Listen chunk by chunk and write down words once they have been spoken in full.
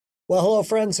Well, hello,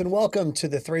 friends, and welcome to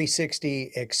the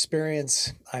 360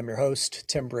 Experience. I'm your host,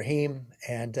 Tim Brahim,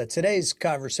 and today's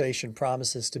conversation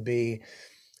promises to be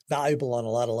valuable on a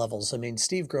lot of levels. I mean,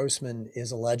 Steve Grossman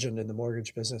is a legend in the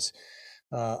mortgage business.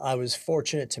 I was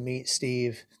fortunate to meet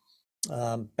Steve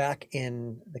back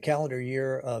in the calendar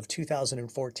year of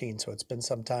 2014, so it's been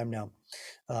some time now.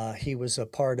 He was a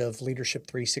part of Leadership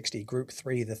 360 Group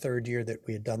 3, the third year that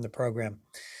we had done the program.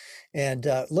 And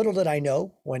little did I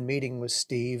know when meeting with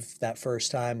Steve that first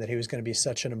time that he was going to be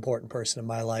such an important person in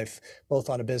my life, both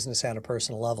on a business and a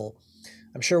personal level.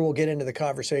 I'm sure we'll get into the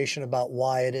conversation about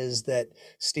why it is that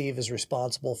Steve is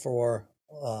responsible for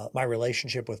my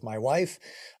relationship with my wife,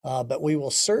 but we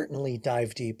will certainly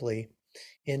dive deeply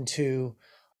into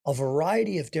a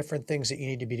variety of different things that you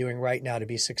need to be doing right now to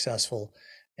be successful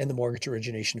in the mortgage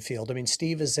origination field. I mean,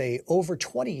 Steve is over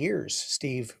 20 years,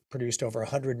 Steve produced over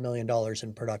 $100 million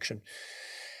in production.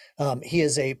 He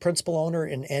is a principal owner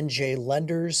in NJ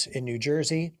Lenders in New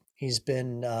Jersey. He's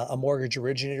been a mortgage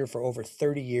originator for over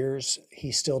 30 years.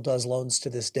 He still does loans to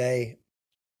this day.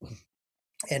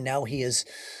 And now he is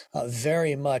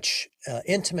very much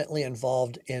intimately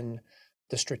involved in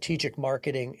the strategic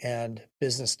marketing and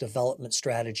business development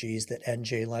strategies that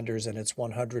NJ Lenders and its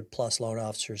 100 plus loan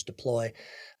officers deploy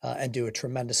and do a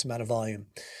tremendous amount of volume.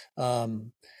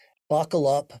 Buckle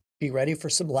up, be ready for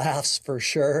some laughs for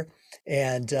sure,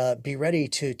 and be ready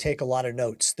to take a lot of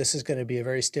notes. This is going to be a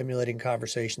very stimulating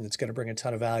conversation that's going to bring a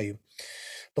ton of value.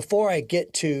 Before I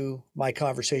get to my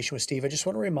conversation with Steve, I just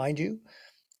want to remind you,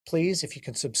 please, if you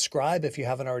can subscribe, if you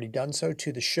haven't already done so,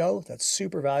 to the show. That's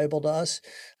super valuable to us.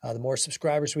 The more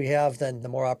subscribers we have, then the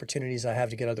more opportunities I have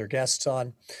to get other guests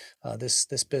on. This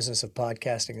business of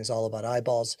podcasting is all about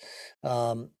eyeballs.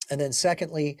 And then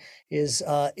secondly is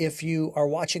if you are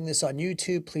watching this on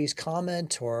YouTube, please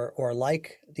comment or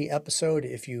like the episode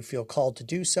if you feel called to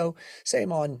do so.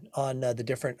 Same on the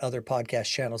different other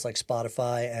podcast channels like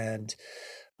Spotify and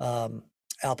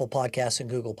Apple Podcasts and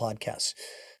Google Podcasts.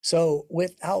 So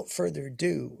without further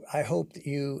ado, I hope that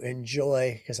you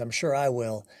enjoy, because I'm sure I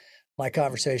will, my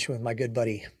conversation with my good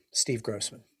buddy, Steve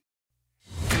Grossman.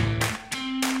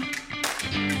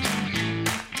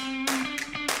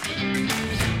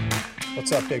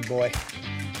 What's up, big boy?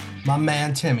 My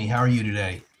man, Timmy, how are you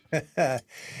today?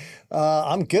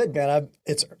 I'm good, man.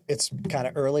 It's kind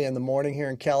of early in the morning here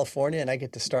in California, and I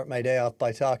get to start my day off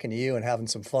by talking to you and having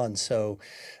some fun. So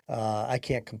I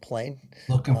can't complain.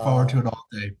 Looking forward to it all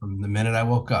day from the minute I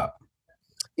woke up.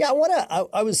 Yeah,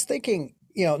 I was thinking,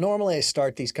 normally I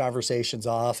start these conversations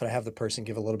off and I have the person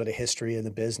give a little bit of history in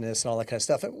the business and all that kind of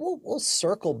stuff. And we'll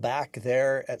circle back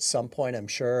there at some point, I'm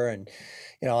sure. And,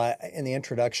 in the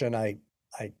introduction, I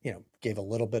gave a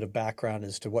little bit of background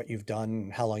as to what you've done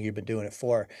and how long you've been doing it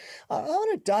for. I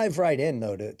want to dive right in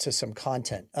though to some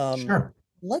content. Sure.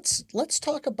 Let's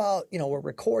talk about, we're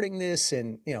recording this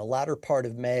in, latter part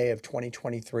of May of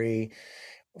 2023.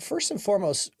 First and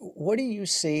foremost, what are you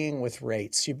seeing with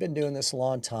rates? You've been doing this a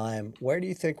long time. Where do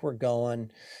you think we're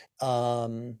going?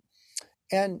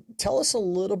 And tell us a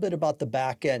little bit about the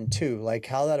back end too, like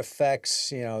how that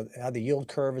affects, how the yield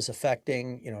curve is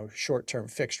affecting, short-term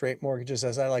fixed rate mortgages,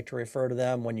 as I like to refer to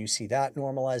them, when you see that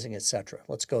normalizing, et cetera.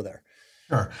 Let's go there.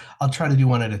 Sure. I'll try to do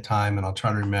one at a time and I'll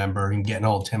try to remember. And getting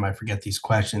old, Tim, I forget these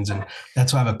questions. And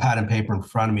that's why I have a pad and paper in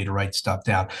front of me to write stuff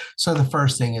down. So the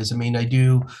first thing is, I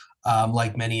do,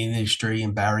 like many in the industry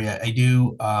and Barry, I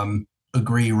do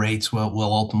agree rates will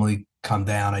ultimately come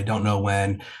down. I don't know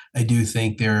when. I do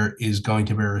think there is going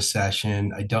to be a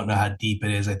recession. I don't know how deep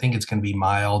it is. I think it's going to be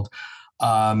mild.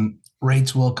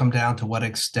 Rates will come down. To what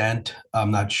extent?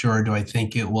 I'm not sure. Do I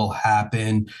think it will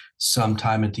happen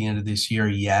sometime at the end of this year?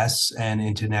 Yes. And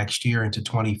into next year, into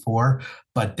 24,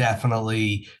 but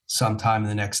definitely sometime in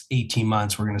the next 18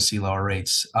 months, we're going to see lower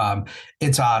rates.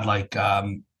 It's odd, like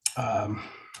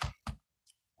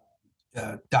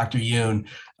Dr. Yoon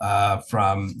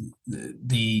from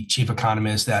the chief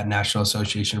economist at National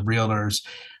Association of Realtors.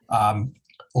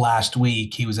 Last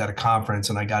week, he was at a conference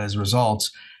and I got his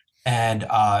results. And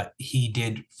he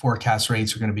did forecast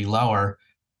rates are going to be lower,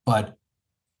 but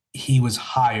he was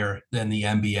higher than the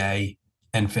MBA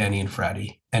and Fannie and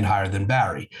Freddie and higher than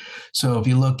Barry. So if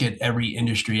you look at every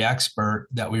industry expert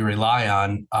that we rely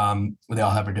on, they all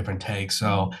have a different take.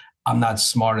 So I'm not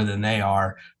smarter than they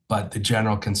are, but the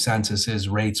general consensus is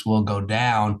rates will go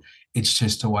down. It's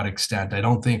just to what extent. I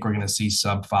don't think we're going to see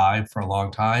sub 5 for a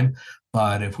long time.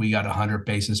 But if we got 100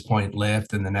 basis point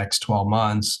lift in the next 12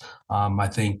 months, I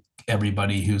think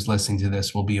everybody who's listening to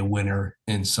this will be a winner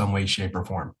in some way, shape, or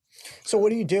form. So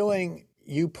what are you doing,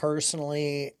 you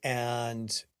personally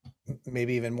and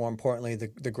maybe even more importantly,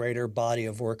 the greater body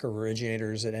of work of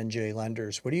originators at NJ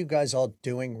lenders. What are you guys all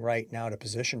doing right now to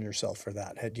position yourself for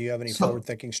that? Do you have any So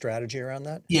forward-thinking strategy around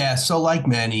that? yeah, so like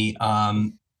many,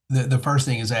 the first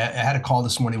thing is I had a call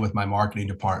this morning with my marketing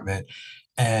department,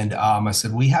 and I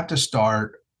said we have to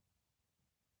start.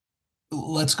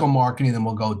 Let's go marketing, then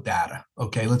we'll go data.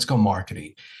 Okay, let's go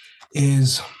marketing.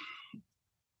 Is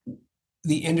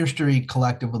the industry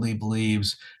collectively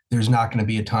believes there's not going to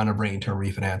be a ton of rate and term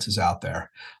refinances out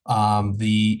there.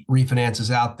 The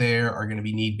refinances out there are going to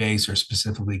be need based or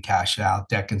specifically cash out,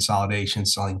 debt consolidation,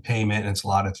 selling payment, and it's a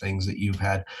lot of things that you've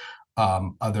had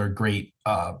other great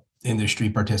industry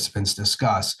participants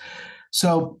discuss.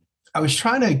 So I was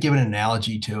trying to give an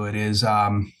analogy to it is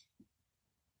a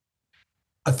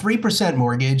 3%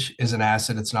 mortgage is an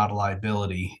asset, it's not a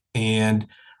liability. And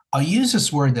I'll use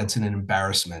this word that's an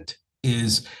embarrassment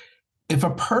is if a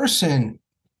person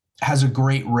has a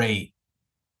great rate,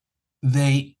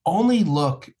 they only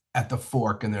look at the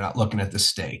fork and they're not looking at the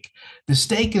steak. The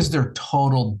steak is their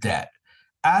total debt.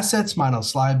 Assets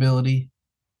minus liability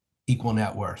equal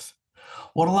net worth.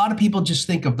 Well, a lot of people just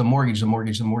think of the mortgage, the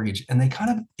mortgage, the mortgage, and they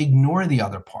kind of ignore the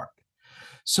other part.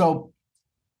 So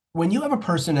when you have a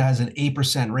person that has an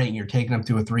 8% rate and you're taking them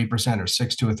to a 3% or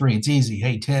 6 to a 3, it's easy.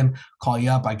 Hey, Tim, call you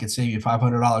up. I could save you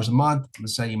 $500 a month. I'm going to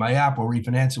send you my app. We'll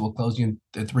refinance it. We'll close you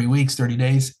in 3 weeks, 30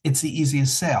 days. It's the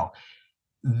easiest sale.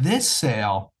 This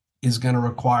sale is going to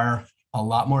require a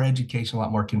lot more education, a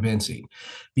lot more convincing,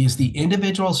 because the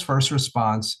individual's first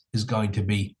response is going to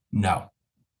be no,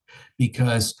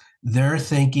 because they're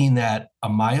thinking that,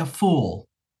 am I a fool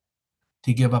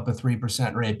to give up a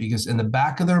 3% rate? Because in the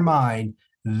back of their mind,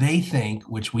 they think,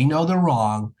 which we know they're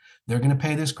wrong, they're going to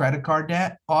pay this credit card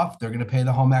debt off, they're going to pay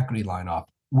the home equity line off.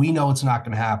 We know it's not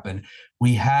going to happen.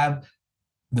 We have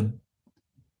the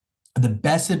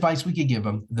best advice we could give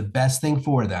them, the best thing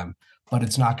for them, but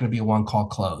it's not going to be a one-call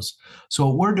close. So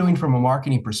what we're doing from a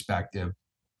marketing perspective,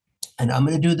 and I'm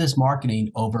going to do this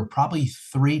marketing over probably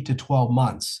 3 to 12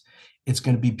 months. It's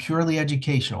going to be purely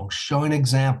educational, showing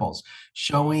examples,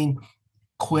 showing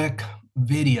quick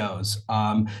videos,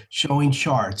 showing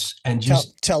charts, and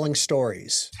just Telling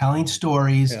stories. telling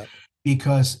stories. Yeah.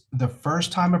 Because the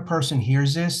first time a person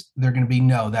hears this, they're going to be,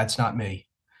 no, that's not me.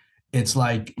 It's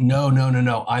like, no, no, no,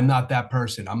 no, I'm not that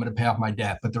person. I'm going to pay off my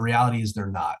debt. But the reality is they're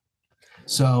not.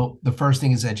 So the first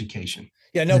thing is education.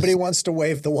 Yeah, nobody wants to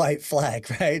wave the white flag,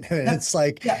 right? I mean, it's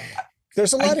like yeah,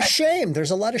 there's a lot of I, shame.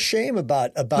 There's a lot of shame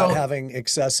about so having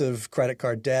excessive credit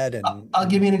card debt I'll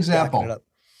give you an backing it example. up.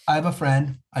 I have a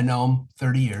friend, I know him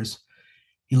 30 years.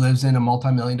 He lives in a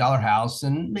multi-million-dollar house,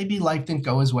 and maybe life didn't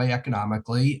go his way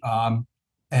economically.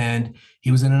 And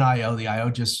he was in an IO. The IO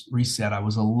just reset. I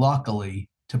was luckily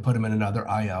to put him in another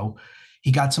IO.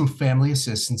 He got some family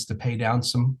assistance to pay down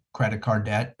some credit card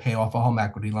debt, pay off a home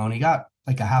equity loan. He got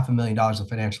like a $500,000 of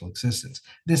financial assistance.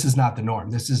 This is not the norm.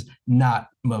 This is not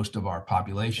most of our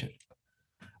population.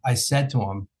 I said to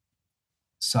him,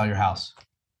 sell your house.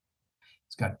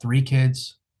 He's got 3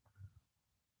 kids,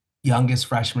 youngest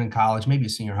freshman in college, maybe a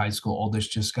senior high school,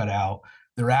 oldest just got out.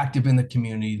 They're active in the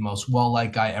community, the most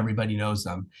well-liked guy. Everybody knows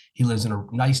them. He lives in a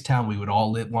nice town we would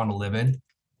all want to live in.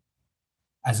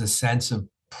 As a sense of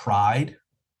pride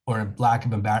or a lack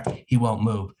of embarrassment, he won't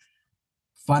move.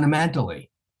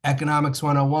 Fundamentally, economics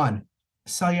 101,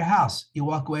 sell your house. You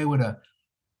walk away with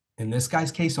in this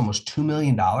guy's case, almost $2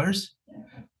 million.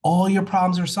 All your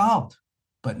problems are solved.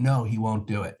 But no, he won't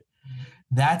do it.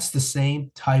 That's the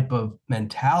same type of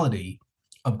mentality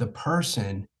of the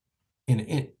person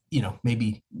in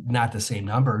maybe not the same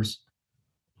numbers,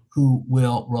 who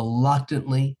will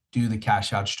reluctantly do the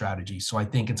cash out strategy. So I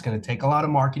think it's going to take a lot of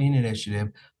marketing initiative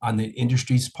on the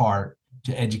industry's part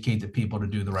to educate the people to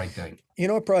do the right thing. You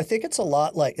know what, bro? I think it's a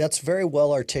lot like that's very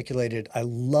well articulated. I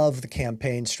love the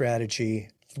campaign strategy.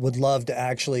 Would love to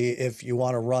actually, if you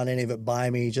want to run any of it by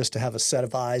me, just to have a set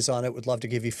of eyes on it. Would love to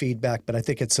give you feedback. But I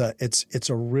think it's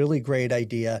a really great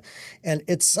idea, and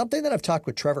it's something that I've talked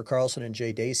with Trevor Carlson and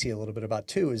Jay Dacey a little bit about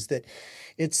too. Is that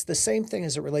it's the same thing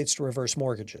as it relates to reverse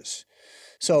mortgages.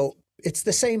 So it's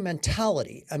the same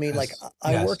mentality. I mean, like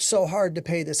I worked so hard to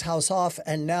pay this house off,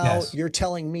 and now you're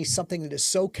telling me something that is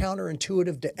so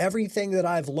counterintuitive to everything that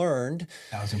I've learned.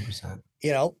 1,000%.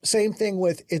 You know, same thing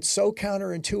with it's so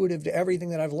counterintuitive to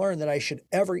everything that I've learned that I should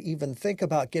ever even think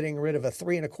about getting rid of a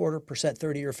 3.25%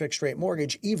 30-year fixed rate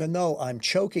mortgage, even though I'm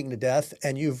choking to death.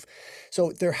 And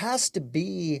so there has to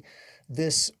be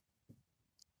this,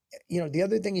 the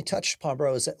other thing you touched upon,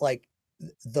 bro, is that like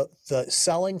the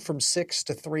selling from 6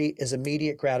 to 3 is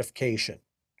immediate gratification.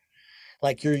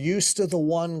 Like you're used to the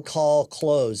one call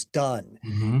close done.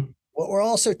 Mm-hmm. What we're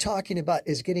also talking about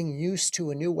is getting used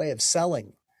to a new way of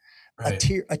selling, Right.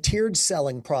 a tiered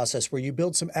selling process where you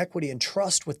build some equity and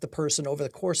trust with the person over the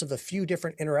course of a few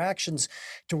different interactions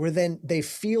to where then they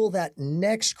feel that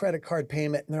next credit card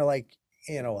payment and they're like,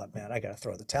 you know what, man, I got to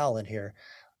throw the towel in here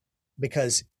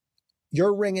because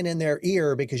you're ringing in their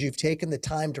ear because you've taken the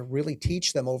time to really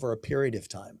teach them over a period of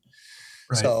time.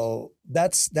 Right. So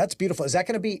that's beautiful. Is that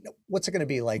going to be, what's it going to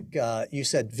be like? You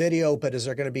said video, but is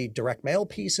there going to be direct mail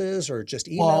pieces or just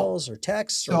Well, emails or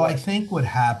texts or so I what? think what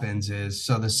happens is,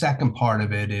 so the second part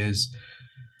of it is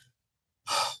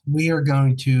we are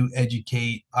going to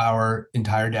educate our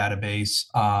entire database,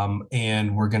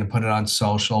 and we're going to put it on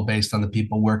social based on the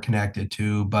people we're connected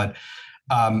to. But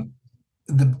um,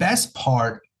 the best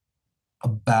part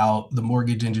about the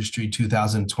mortgage industry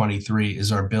 2023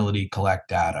 is our ability to collect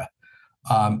data.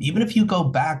 Even if you go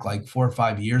back like 4 or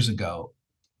 5 years ago,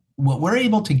 what we're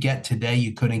able to get today,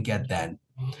 you couldn't get then.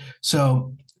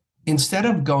 So instead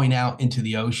of going out into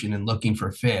the ocean and looking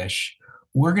for fish,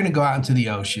 we're going to go out into the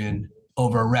ocean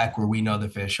over a wreck where we know the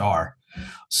fish are.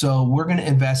 So we're going to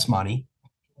invest money,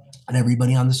 and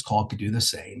everybody on this call could do the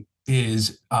same.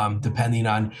 Is depending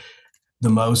on the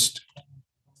most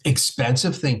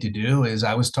expensive thing to do is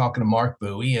I was talking to Mark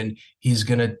Bowie, and he's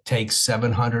going to take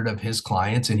 700 of his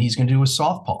clients and he's going to do a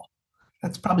softball.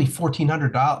 That's probably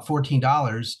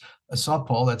 $14 a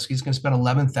softball. That's he's going to spend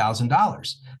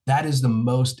 $11,000. That is the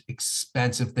most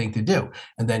expensive thing to do.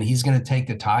 And then he's going to take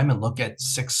the time and look at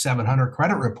 600, 700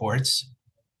 credit reports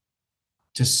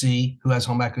to see who has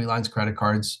home equity lines, credit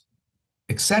cards,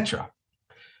 etc.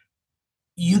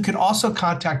 You could also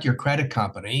contact your credit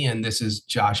company, and this is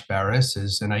Josh Barris,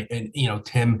 and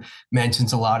Tim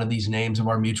mentions a lot of these names of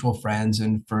our mutual friends,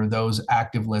 and for those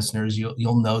active listeners,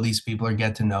 you'll know these people or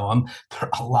get to know them. They're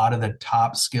a lot of the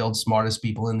top skilled, smartest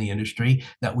people in the industry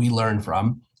that we learn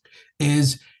from.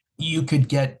 Is you could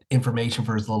get information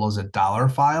for as little as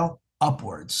 $1 file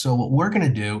upwards. So what we're going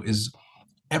to do is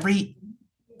every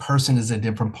person is a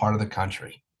different part of the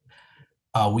country.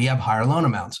 We have higher loan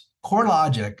amounts.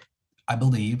 CoreLogic, I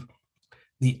believe,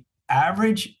 the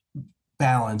average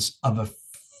balance of a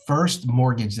first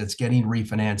mortgage that's getting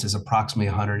refinanced is approximately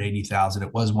 180,000.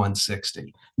 It was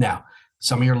 160. Now,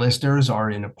 some of your listeners are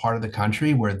in a part of the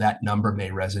country where that number may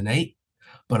resonate,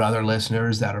 but other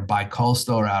listeners that are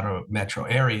bi-coastal or out of metro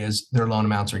areas, their loan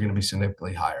amounts are going to be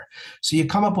significantly higher. So you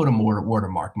come up with a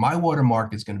watermark. My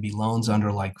watermark is going to be loans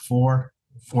under like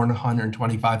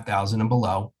 425,000 and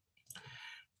below.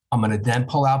 I'm going to then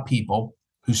pull out people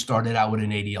who started out with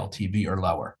an 80 LTV or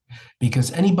lower,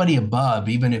 because anybody above,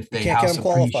 even if You they can't get house them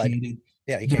qualified. appreciated,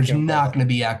 Yeah, you can't there's get them not qualified. going to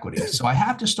be equity. So I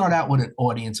have to start out with an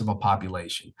audience of a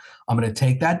population. I'm going to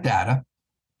take that data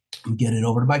and get it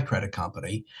over to my credit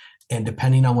company. And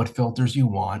depending on what filters you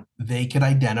want, they could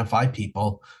identify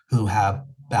people who have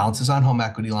balances on home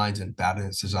equity lines and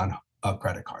balances on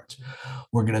credit cards.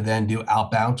 We're going to then do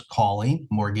outbound calling,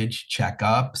 mortgage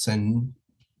checkups, and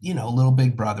little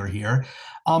big brother here,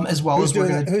 as well as we're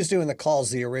going to. Who's doing the calls?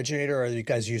 The originator, or are you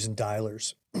guys using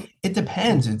dialers? It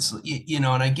depends. It's and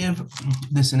I give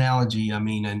this analogy. I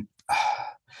mean, and I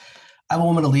have a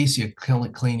woman, Alicia,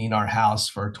 cleaning our house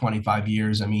for 25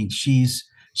 years. I mean, she's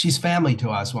family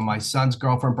to us. When my son's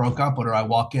girlfriend broke up with her, I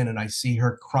walk in and I see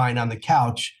her crying on the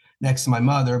couch next to my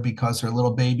mother because her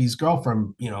little baby's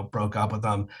girlfriend, broke up with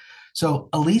them. So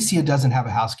Alicia doesn't have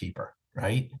a housekeeper,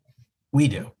 right? We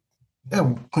do.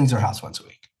 It cleans our house once a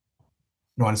week. I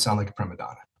don't want to sound like a prima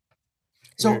donna.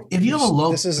 So if you have a low,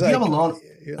 This is if you have a like loan,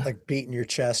 you're like beating your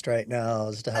chest right now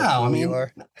as to how no, I cool you mean,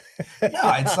 are. no,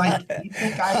 it's like you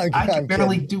think I could I'm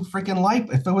barely kidding. do freaking life.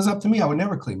 If it was up to me, I would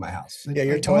never clean my house. Yeah, Like I'm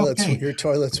okay. your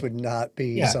toilets would not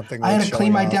be Yeah, something I worth had to clean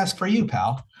showing my off. desk for you,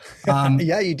 pal. Um,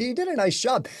 Yeah, you did a nice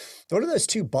job. What are those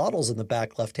two bottles in the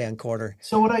back left-hand corner?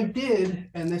 so what I did,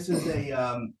 and this is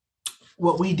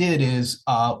what we did is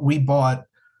we bought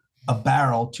a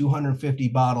barrel, 250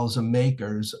 bottles of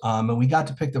Makers, and we got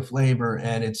to pick the flavor,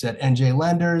 and it said NJ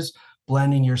Lenders,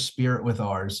 blending your spirit with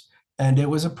ours. And it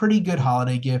was a pretty good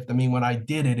holiday gift. I mean, when I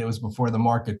did it, it was before the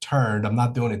market turned. I'm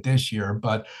not doing it this year,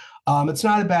 but it's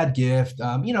not a bad gift.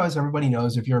 As everybody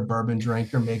knows, if you're a bourbon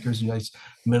drinker, Makers, nice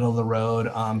middle of the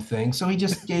road thing. So he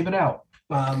just gave it out.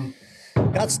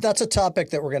 That's a topic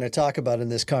that we're going to talk about in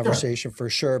this Sure. conversation for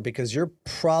sure, because you're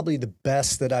probably the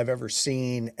best that I've ever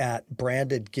seen at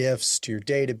branded gifts to your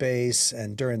database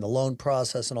and during the loan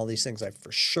process and all these things. I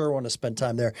for sure want to spend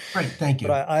time there. Great. Thank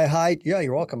But you. yeah,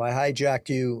 you're welcome. I hijacked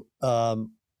you.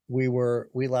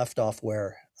 We left off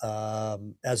where,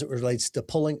 as it relates to the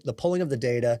pulling of the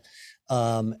data,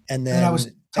 and And I was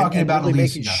then, talking and about really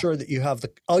making Alicia. sure that you have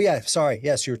oh yeah, sorry.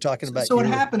 Yes, you were talking about So what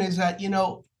happened is that,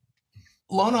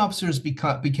 loan officers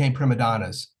became prima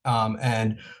donnas.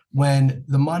 And when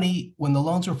the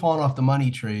loans were falling off the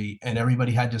money tree and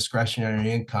everybody had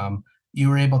discretionary income, you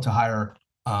were able to hire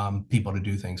people to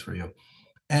do things for you.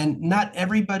 And not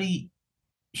everybody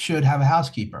should have a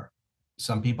housekeeper.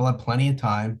 Some people have plenty of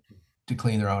time to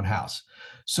clean their own house.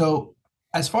 So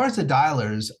as far as the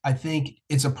dialers, I think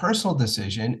it's a personal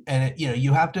decision, and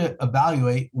you have to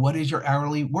evaluate what is your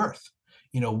hourly worth.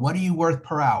 What are you worth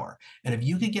per hour? And if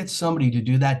you could get somebody to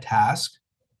do that task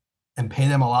and pay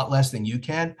them a lot less than you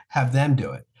can, have them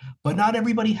do it. But not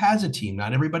everybody has a team.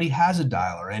 Not everybody has a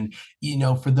dialer. And,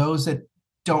 for those that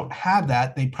don't have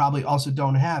that, they probably also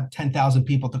don't have 10,000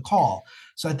 people to call.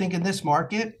 So I think in this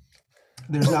market,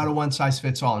 there's not a one size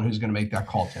fits all on who's going to make that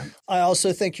call, Tim. I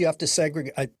also think you have to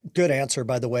segregate. Good answer,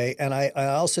 by the way. And I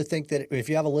also think that if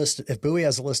you have a list, if Bowie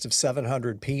has a list of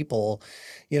 700 people,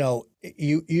 you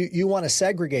want to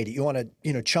segregate it. You want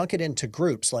to, chunk it into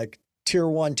groups like tier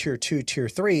 1, tier 2, tier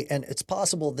 3. And it's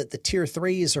possible that the tier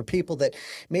 3s are people that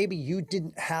maybe you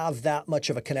didn't have that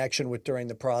much of a connection with during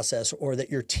the process, or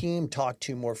that your team talked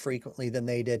to more frequently than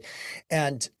they did.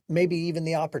 And maybe even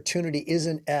the opportunity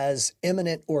isn't as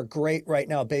imminent or great right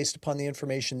now based upon the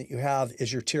information that you have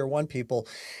as your tier 1 people.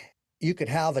 You could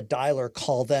have a dialer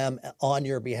call them on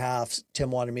your behalf.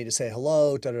 Tim wanted me to say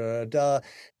hello,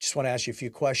 just want to ask you a few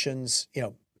questions,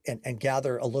 and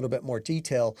gather a little bit more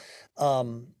detail.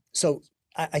 So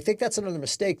I think that's another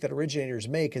mistake that originators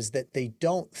make, is that they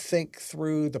don't think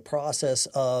through the process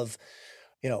of,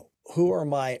 who are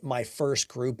my first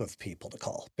group of people to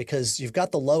call, because you've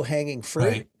got the low hanging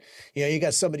fruit. Right. You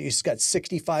got somebody who's got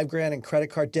 65 grand in credit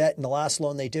card debt, and the last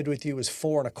loan they did with you was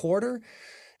 4.25.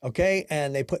 Okay.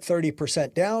 And they put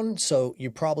 30% down. So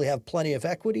you probably have plenty of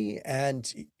equity. And,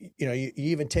 you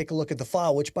even take a look at the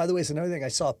file, which, by the way, is another thing. I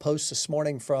saw a post this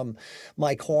morning from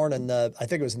Mike Horn, and I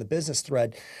think it was in the business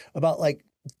thread, about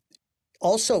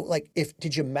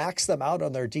did you max them out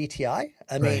on their DTI?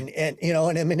 I mean,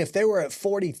 if they were at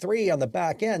 43 on the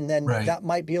back end, then that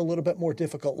might be a little bit more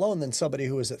difficult loan than somebody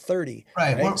who is at 30.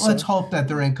 Right. Well, let's hope that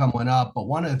their income went up. But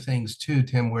one of the things too,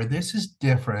 Tim, where this is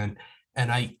different,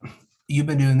 and you've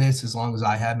been doing this as long as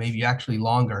I have, maybe actually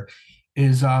longer,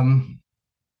 is Are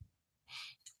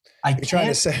you trying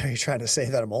to say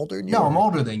that I'm older than you? No, I'm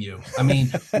older than you. I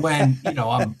mean, when,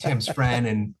 I'm Tim's friend,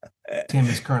 and Tim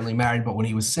is currently married, but when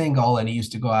he was single and he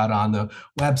used to go out on the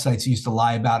websites, he used to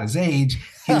lie about his age.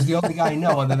 He was the only guy I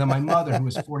know, other than my mother, who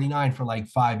was 49 for like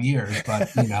 5 years.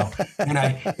 But,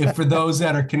 and if for those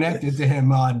that are connected to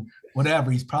him on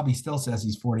whatever, he's probably still says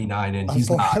he's 49, and he's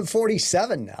not. I'm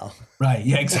 47 now. Right.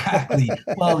 Yeah, exactly.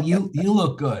 Well, you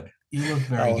look good. You look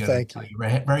very good. Thank you. You're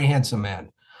a very handsome man.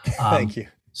 Thank you.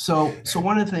 So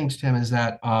one of the things, Tim, is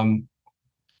that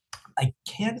I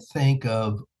can't think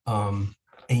of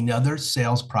another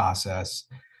sales process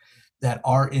that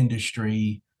our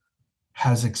industry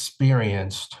has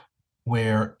experienced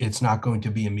where it's not going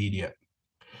to be immediate.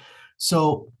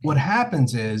 So what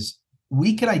happens is,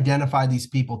 we could identify these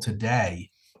people today,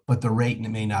 but the rate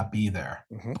may not be there.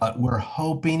 Mm-hmm. But we're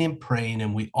hoping and praying,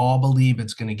 and we all believe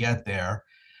it's going to get there.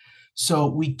 So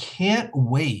we can't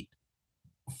wait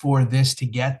for this to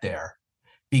get there,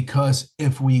 because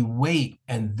if we wait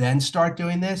and then start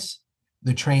doing this,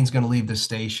 the train's going to leave the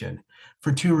station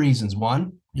for two reasons.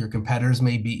 One, your competitors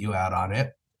may beat you out on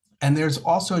it. And there's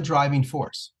also a driving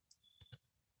force.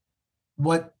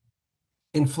 What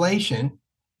inflation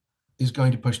is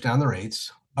going to push down the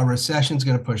rates. A recession is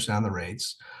going to push down the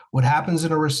rates. What happens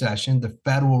in a recession, the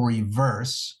Fed will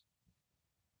reverse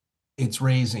its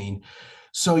raising.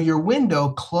 So your window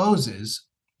closes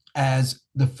as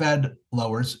the Fed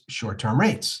lowers short-term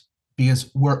rates,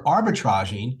 because we're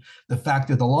arbitraging the fact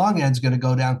that the long end is going to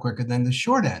go down quicker than the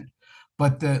short end.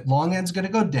 But the long end is going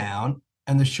to go down,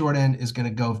 and the short end is going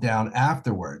to go down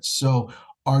afterwards. So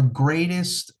our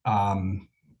greatest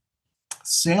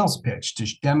sales pitch to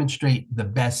demonstrate the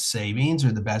best savings,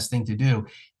 or the best thing to do,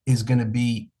 is going to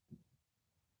be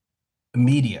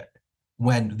immediate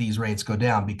when these rates go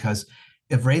down. Because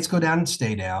if rates go down and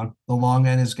stay down, the long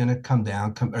end is going to come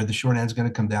down, or the short end is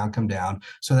going to come down.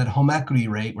 So that home equity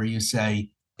rate, where you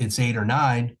say it's 8 or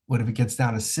 9, what if it gets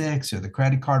down to 6, or the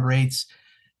credit card rates?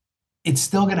 It's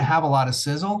still going to have a lot of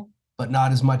sizzle, but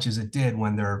not as much as it did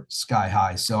when they're sky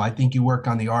high. So I think you work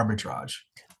on the arbitrage.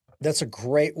 That's a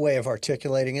great way of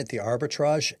articulating it, the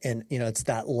arbitrage. And, it's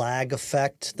that lag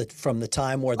effect that from the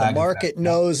time where the market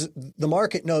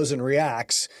knows and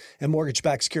reacts, and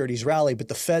mortgage-backed securities rally, but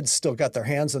the Fed's still got their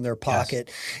hands in their pocket.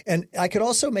 Yes. And I could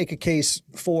also make a case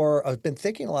for, I've been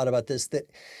thinking a lot about this, that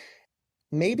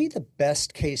maybe the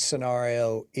best case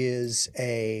scenario is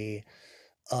a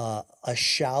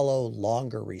shallow,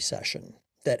 longer recession.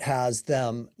 that has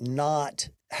them not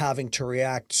having to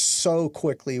react so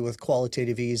quickly with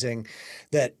qualitative easing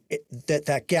that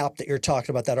that gap that you're talking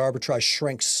about, that arbitrage,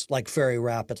 shrinks like very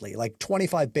rapidly, like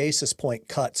 25 basis point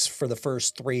cuts for the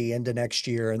first three into next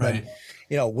year, and then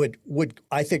Right. would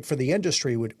I think for the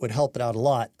industry would help it out a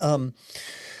lot.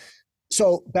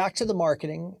 So back to the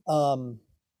marketing.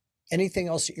 Anything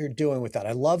else that you're doing with that?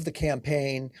 I love the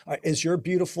campaign. Is your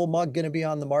beautiful mug going to be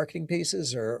on the marketing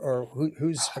pieces, or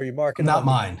who's are you marketing Not on?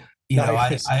 mine. No,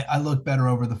 I look better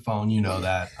over the phone. You know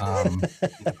that.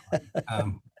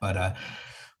 But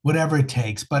whatever it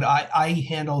takes. But I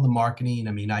handle the marketing.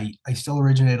 I mean, I still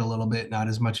originate a little bit, not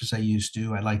as much as I used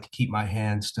to. I like to keep my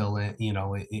hands still in,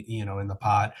 in the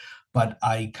pot. But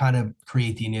I kind of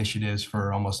create the initiatives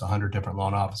for almost 100 different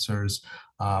loan officers.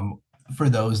 For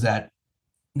those that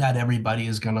not everybody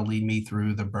is going to lead me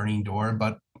through the burning door,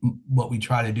 but what we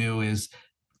try to do is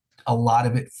a lot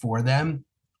of it for them,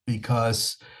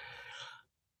 because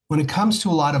when it comes to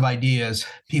a lot of ideas,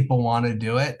 people want to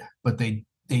do it, but they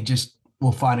just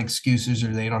will find excuses, or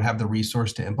they don't have the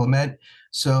resource to implement.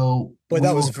 So boy, we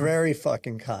that was will, very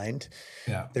fucking kind.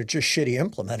 yeah, They're just shitty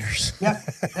implementers. yeah,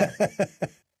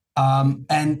 yeah.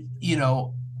 And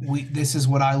this is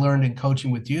what I learned in coaching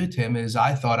with you, Tim, is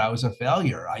I thought I was a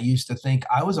failure. I used to think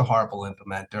I was a horrible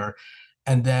implementer.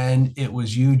 And then it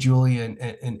was you, Julie,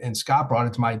 and Scott brought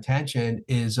it to my attention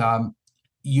is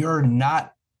you're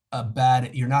not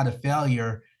you're not a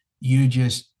failure. You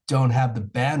just don't have the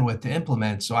bandwidth to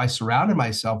implement. So I surrounded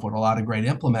myself with a lot of great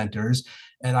implementers,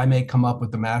 and I may come up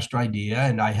with the master idea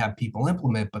and I have people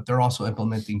implement, but they're also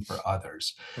implementing for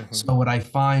others. Mm-hmm. So what I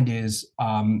find is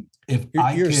if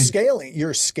I could,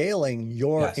 you're scaling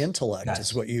your yes, intellect is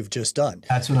yes, what you've just done.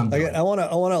 that's what I'm Like doing. I want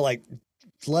to like,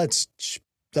 let's,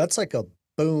 that's like a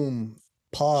boom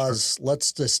Sure. pause.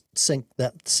 Let's just sink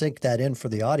that in for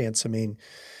the audience. I mean,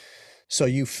 so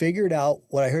you figured out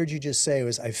what I heard you just say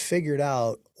was, I figured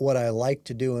out what I like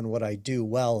to do and what I do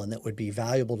well, and that would be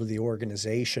valuable to the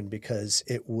organization because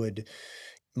it would,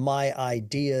 my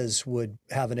ideas would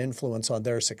have an influence on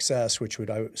their success, which would,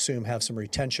 I assume, have some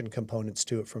retention components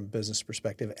to it from a business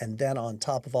perspective. And then on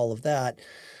top of all of that,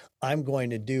 I'm going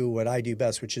to do what I do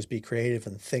best, which is be creative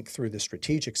and think through the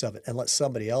strategics of it and let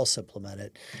somebody else implement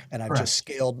it. And I've just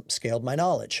Correct. scaled my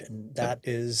knowledge, and Yep. that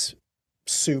is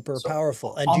super So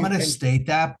powerful. And I'm you going to and state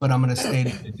that, but I'm going to state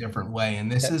it in a different way.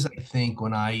 And this okay, is, I think,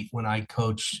 when I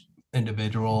coach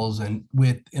individuals and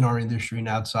in our industry and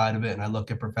outside of it, and I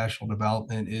look at professional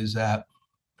development, is that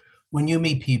when you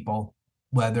meet people,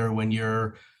 whether when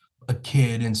you're a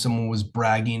kid and someone was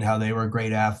bragging how they were a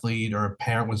great athlete, or a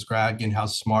parent was bragging how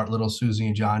smart little Susie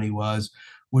and Johnny was,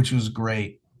 which was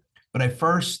great. But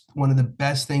one of the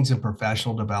best things in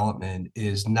professional development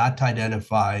is not to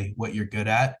identify what you're good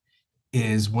at,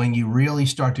 is when you really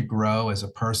start to grow as a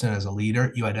person, as a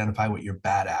leader, you identify what you're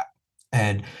bad at.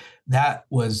 And that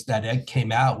it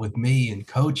came out with me in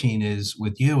coaching, is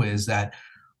with you, is that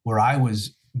where I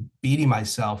was beating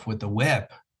myself with the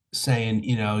whip, saying,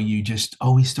 you just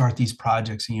always start these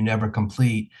projects and you never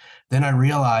complete. Then I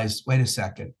realized, wait a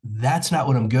second, that's not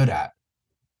what I'm good at.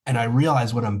 And I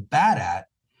realized what I'm bad at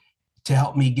to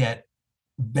help me get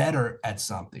better at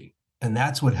something. And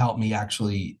that's what helped me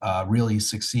actually really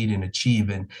succeed and achieve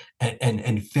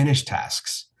and finish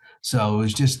tasks. So it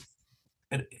was just,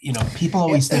 people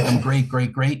always think I'm yeah. great,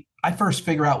 great, great. I first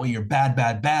figure out what you're bad,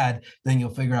 bad, bad. Then you'll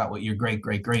figure out what you're great,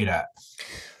 great, great at.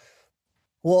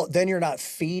 Well, then you're not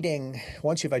feeding,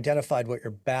 once you've identified what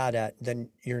you're bad at, then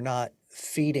you're not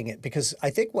feeding it. Because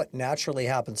I think what naturally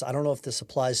happens, I don't know if this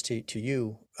applies to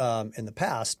you in the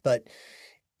past, but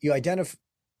you identify,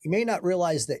 you may not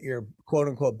realize that you're quote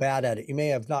unquote bad at it. You may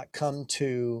have not come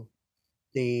to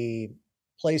the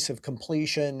place of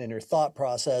completion in your thought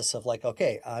process of like,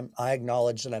 okay, I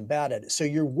acknowledge that I'm bad at it. So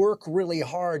you work really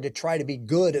hard to try to be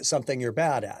good at something you're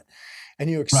bad at. And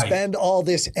you Right, expend all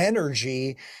this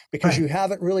energy because right. you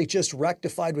haven't really just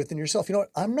rectified within yourself. You know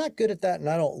what? I'm not good at that and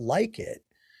I don't like it.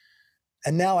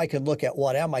 And now I can look at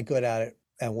what am I good at it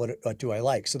and what do I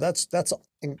like? So that's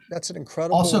an Also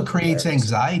incredible creates awareness.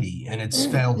 anxiety, and it's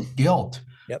felt guilt.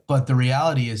 Yep. But the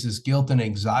reality is guilt and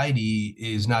anxiety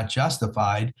is not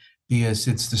justified, because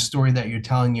it's the story that you're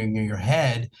telling in your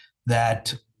head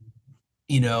that,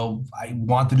 I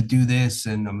wanted to do this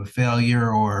and I'm a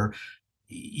failure, or,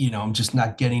 I'm just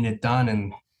not getting it done,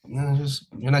 and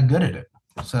you're not good at it.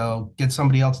 So get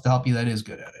somebody else to help you that is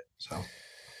good at it. So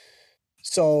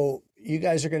So you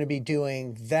guys are going to be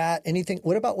doing that. Anything?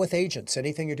 What about with agents?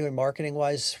 Anything you're doing marketing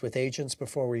wise with agents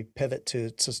before we pivot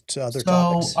to other so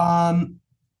topics?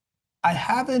 I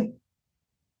haven't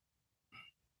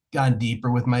gone deeper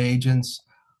with my agents.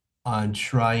 on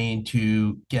trying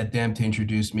to get them to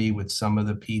introduce me with some of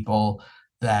the people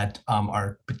that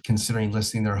are considering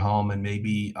listing their home and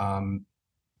maybe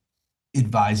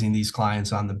advising these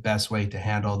clients on the best way to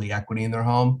handle the equity in their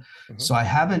home. Hmm. So I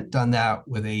haven't done that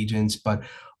with agents, but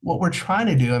what we're trying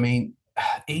to do, I mean,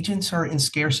 agents are in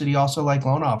scarcity also like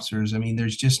loan officers. I mean,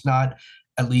 there's just not,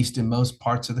 at least in most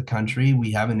parts of the country,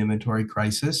 we have an inventory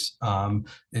crisis.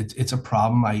 It's a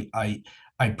problem.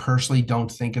 I personally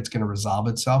don't think it's going to resolve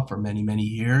itself for many, many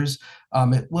years.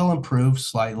 It will improve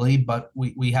slightly, but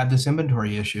we have this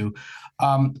inventory issue.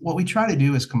 What we try to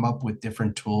do is come up with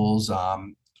different tools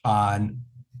on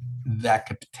that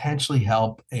could potentially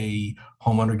help a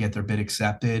homeowner get their bid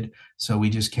accepted. So we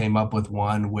just came up with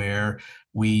one where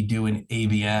we do an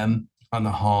AVM on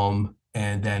the home.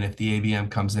 And then if the AVM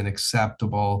comes in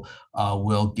acceptable,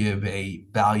 we'll give a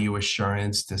value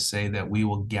assurance to say that we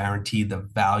will guarantee the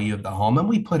value of the home. And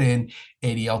we put in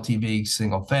 80 LTV,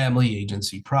 single family,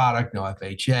 agency product, no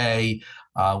FHA.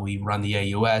 We run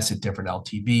the AUS at different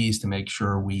LTVs to make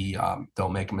sure we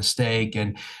don't make a mistake.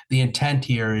 And the intent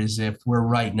here is if we're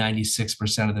right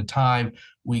 96% of the time,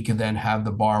 we can then have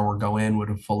the borrower go in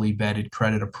with a fully vetted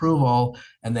credit approval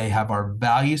and they have our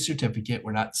value certificate.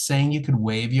 We're not saying you could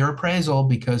waive your appraisal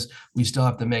because we still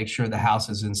have to make sure the house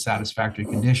is in satisfactory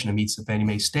condition and meets the Fannie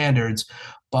Mae standards.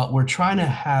 But we're trying to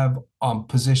have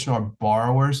position our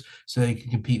borrowers so they can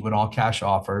compete with all cash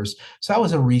offers. So that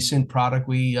was a recent product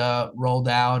we rolled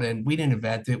out, and we didn't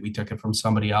invent it. We took it from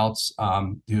somebody else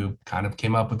who kind of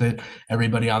came up with it.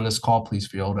 Everybody on this call, please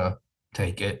feel to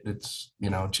take it. It's,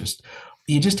 just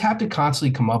you just have to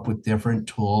constantly come up with different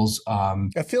tools.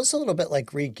 It feels a little bit like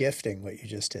regifting what you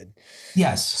just did.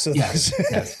 Yes, So yes,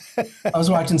 yes. I was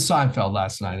watching Seinfeld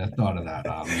last night. I thought of that.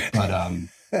 But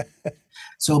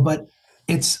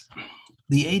it's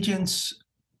the agents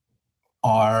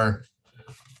are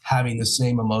having the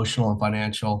same emotional and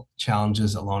financial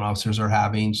challenges that loan officers are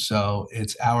having. So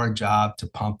it's our job to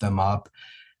pump them up.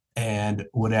 And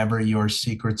whatever your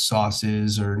secret sauce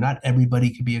is, or not everybody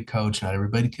can be a coach, not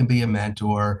everybody can be a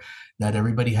mentor, not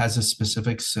everybody has a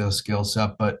specific skill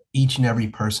set, but each and every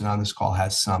person on this call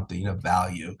has something of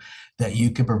value that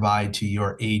you can provide to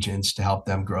your agents to help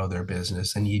them grow their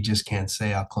business. And you just can't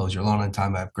say, I'll close your loan on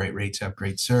time, I have great rates, I have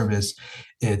great service.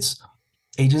 It's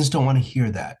agents don't want to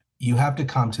hear that. You have to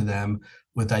come to them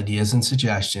with ideas and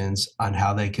suggestions on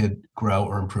how they could grow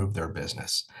or improve their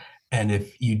business. And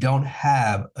if you don't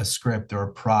have a script or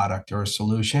a product or a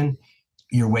solution,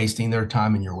 you're wasting their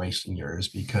time and you're wasting yours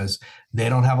because they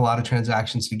don't have a lot of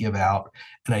transactions to give out.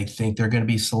 And I think they're going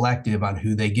to be selective on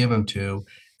who they give them to.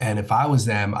 And if I was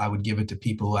them, I would give it to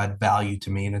people who add value to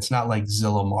me. And it's not like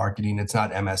Zillow marketing, it's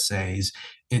not MSAs.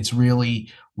 It's really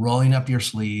rolling up your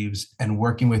sleeves and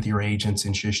working with your agents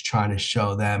and just trying to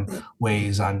show them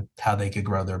ways on how they could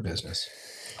grow their business.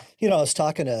 I was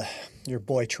talking to your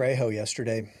boy Trejo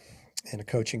yesterday in a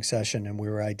coaching session, and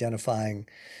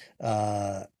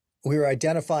uh, we were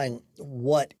identifying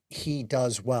what he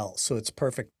does well. So it's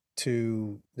perfect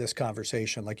to this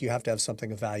conversation. Like, you have to have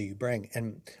something of value you bring.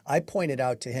 And I pointed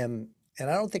out to him, and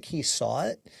I don't think he saw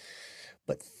it,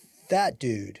 but that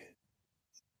dude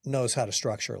knows how to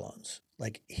structure loans.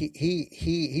 Like,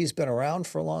 he's been around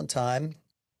for a long time.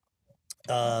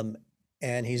 Um,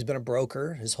 and he's been a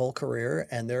broker his whole career,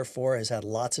 and therefore has had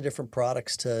lots of different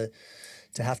products to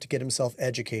have to get himself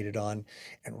educated on.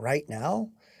 And right now,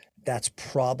 that's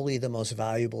probably the most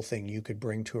valuable thing you could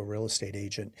bring to a real estate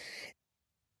agent,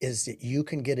 is that you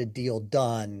can get a deal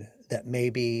done that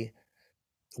maybe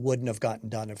wouldn't have gotten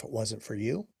done if it wasn't for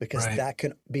you, because Right. that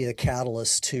can be the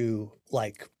catalyst to,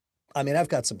 like, I mean, I've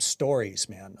got some stories,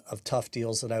 man, of tough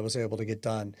deals that I was able to get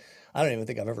done. I don't even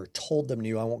think I've ever told them to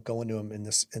you. I won't go into them in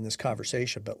this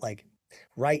conversation, but like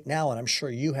right now, and I'm sure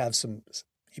you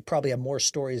probably have more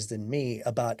stories than me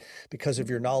about, because of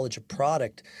your knowledge of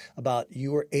product, about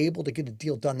you were able to get a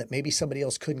deal done that maybe somebody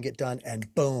else couldn't get done,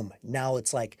 and boom, now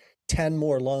it's like 10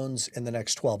 more loans in the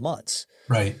next 12 months.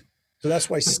 Right. So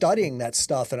that's why studying that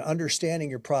stuff and understanding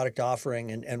your product offering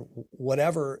and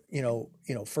whatever,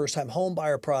 first time home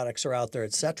buyer products are out there,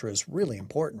 et cetera, is really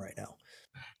important right now.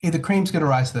 Hey, the cream's going to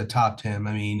rise to the top, Tim.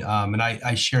 I mean, and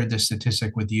I shared this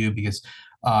statistic with you because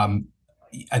um,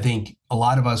 I think a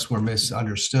lot of us were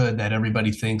misunderstood that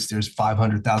everybody thinks there's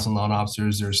 500,000 loan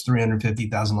officers, there's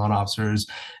 350,000 loan officers,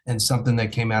 and something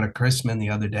that came out of Grossman the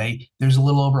other day, there's a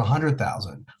little over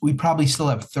 100,000. We probably still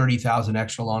have 30,000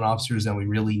 extra loan officers than we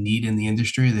really need in the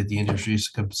industry that the industry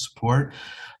could support.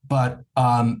 But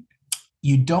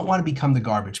you don't want to become the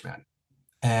garbage man.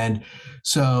 And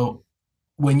so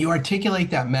when you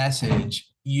articulate that message,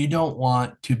 you don't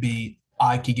want to be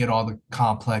I could get all the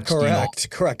complex deals.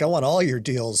 Correct. I want all your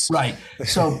deals. Right.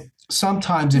 So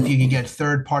sometimes if you can get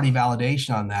third party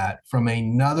validation on that from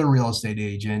another real estate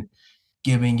agent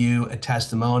giving you a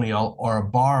testimonial or a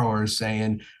borrower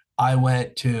saying, I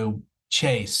went to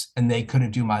Chase and they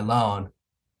couldn't do my loan,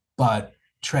 but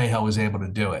Trejo was able to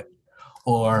do it.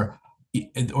 Or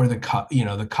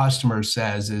the customer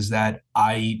says is that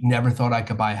I never thought I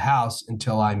could buy a house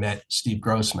until I met Steve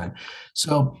Grossman.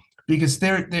 So because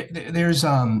there's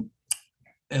a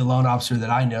loan officer that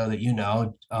I know that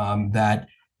that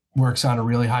works on a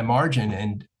really high margin,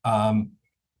 and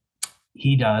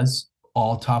he does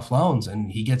all tough loans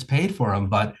and he gets paid for them,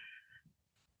 but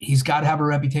he's got to have a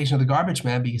reputation of the garbage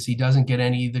man because he doesn't get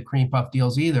any of the cream puff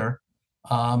deals either,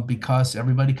 because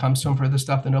everybody comes to him for the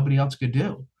stuff that nobody else could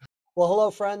do. Well,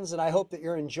 hello, friends, and I hope that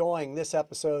you're enjoying this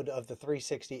episode of the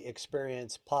 360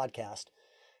 Experience podcast.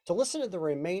 To listen to the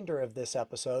remainder of this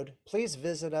episode, please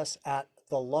visit us at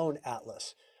the Loan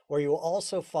Atlas, where you will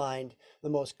also find the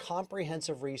most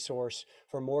comprehensive resource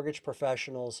for mortgage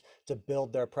professionals to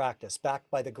build their practice, backed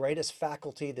by the greatest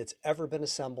faculty that's ever been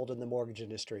assembled in the mortgage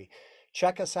industry.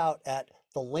 Check us out at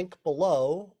the link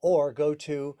below or go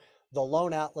to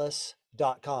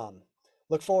theloanatlas.com.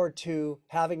 Look forward to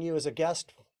having you as a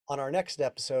guest on our next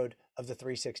episode of the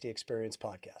 360 Experience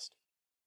podcast.